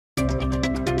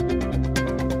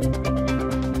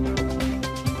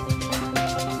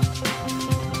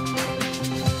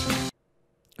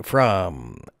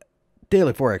From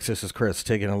Daily Forex, this is Chris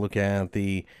taking a look at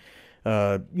the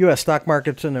U.S. stock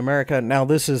markets in America. Now,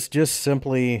 this is just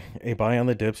simply a buy on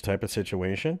the dips type of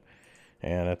situation.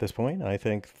 And at this point, I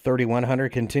think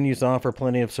 3,100 continues to offer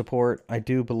plenty of support. I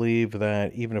do believe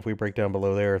that even if we break down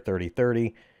below there,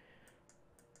 30.30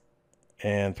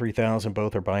 and 3,000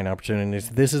 both are buying opportunities.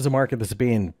 This is a market that's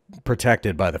being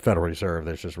protected by the Federal Reserve.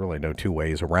 There's just really no two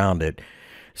ways around it.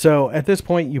 So at this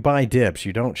point, you buy dips.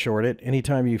 You don't short it.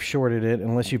 Anytime you've shorted it,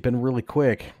 unless you've been really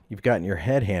quick, you've gotten your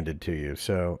head handed to you.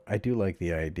 So I do like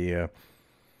the idea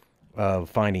of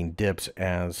finding dips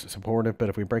as supportive. But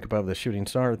if we break above the shooting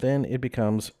star, then it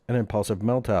becomes an impulsive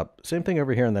melt up. Same thing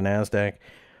over here in the NASDAQ.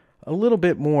 A little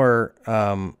bit more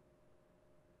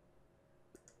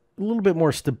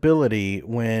stability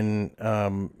when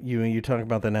you talk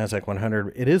about the NASDAQ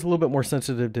 100. It is a little bit more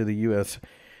sensitive to the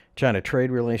U.S.-China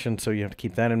trade relations, so you have to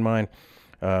keep that in mind.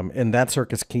 And that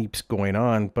circus keeps going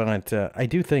on, but I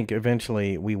do think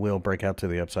eventually we will break out to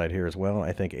the upside here as well.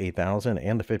 I think 8,000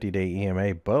 and the 50-day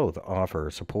EMA both offer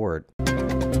support.